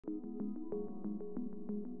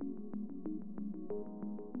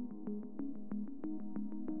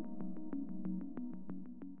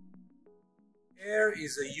Air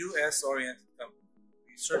is a US-oriented company.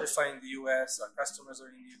 We certify in the US, our customers are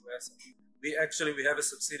in the US. We have a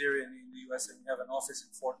subsidiary in the US and we have an office in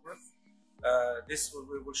Fort Worth.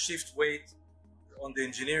 We will shift weight on the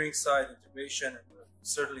engineering side, integration, and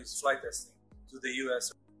certainly flight testing to the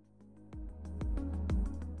US.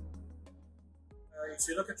 If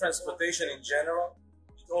you look at transportation in general,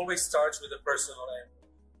 it always starts with a personal angle.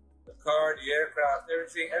 The car, the aircraft,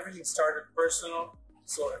 everything started personal.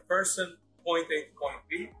 So a person, point A to point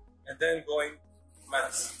B, and then going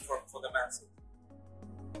mass for the masses.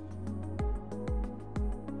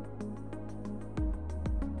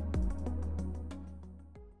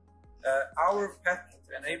 Our patent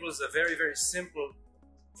enables a very, very simple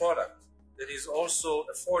product that is also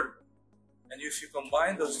affordable. And if you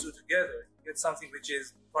combine those two together, you get something which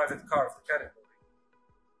is private car of the category.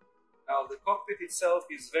 Now, the cockpit itself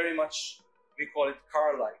is very much, we call it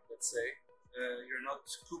car-like, let's say. You're not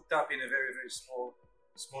cooped up in a very, very small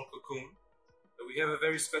cocoon. We have a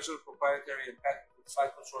very special proprietary and patented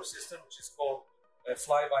flight control system, which is called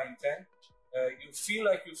fly-by-intent. You feel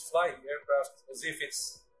like you fly the aircraft as if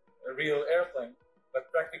it's a real airplane,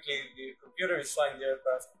 but practically the computer is flying the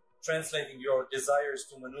aircraft, translating your desires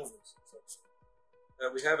to maneuvers.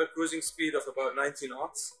 We have a cruising speed of about 90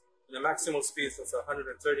 knots and a maximal speed of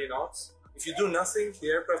 130 knots. If you do nothing, the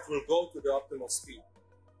aircraft will go to the optimal speed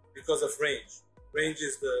because of range. Range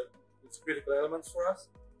is the critical element for us.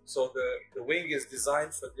 So the wing is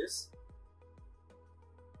designed for this.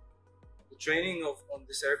 The training on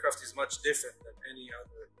this aircraft is much different than any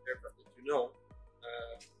other aircraft that you know.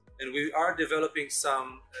 And we are developing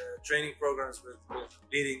some training programs with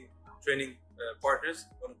leading training partners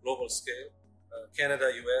on a global scale,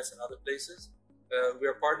 Canada, US, and other places. We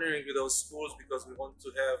are partnering with those schools because we want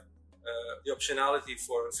to have the optionality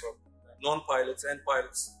for non-pilots and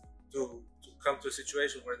pilots to come to a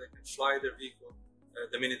situation where they can fly their vehicle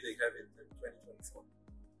the minute they have it in 2024.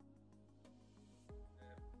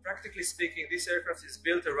 Practically speaking, this aircraft is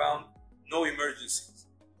built around no emergencies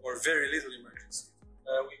or very little emergencies.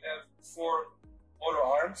 We have 4 motor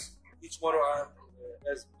arms. Each motor arm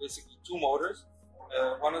has basically 2 motors,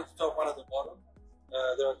 one at the top, one at the bottom.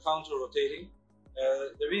 They are counter-rotating.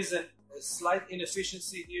 There is a slight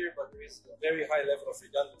inefficiency here, but there is a very high level of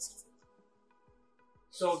redundancy.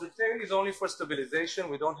 So the tail is only for stabilization.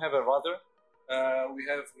 We don't have a rudder. We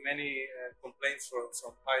have many complaints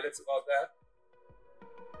from pilots about that.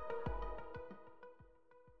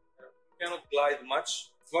 You cannot glide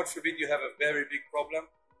much. God forbid you have a very big problem,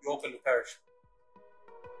 you open the parachute.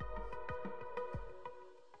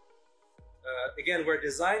 Again, we're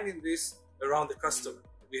designing this around the customer.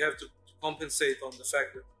 We have to compensate on the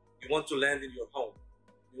fact that you want to land in your home.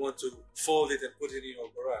 You want to fold it and put it in your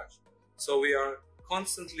garage. So we are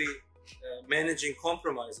constantly managing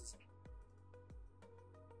compromises.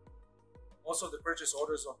 Also, the purchase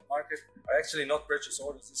orders on the market are actually not purchase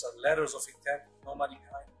orders. These are letters of intent, no money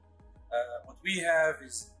behind. What we have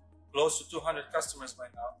is close to 200 customers by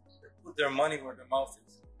now that put their money where their mouth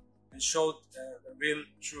is and showed a real,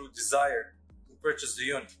 true desire to purchase the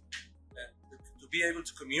unit. And to be able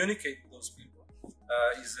to communicate with those people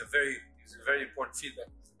is a very important feedback.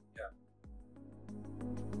 Yeah.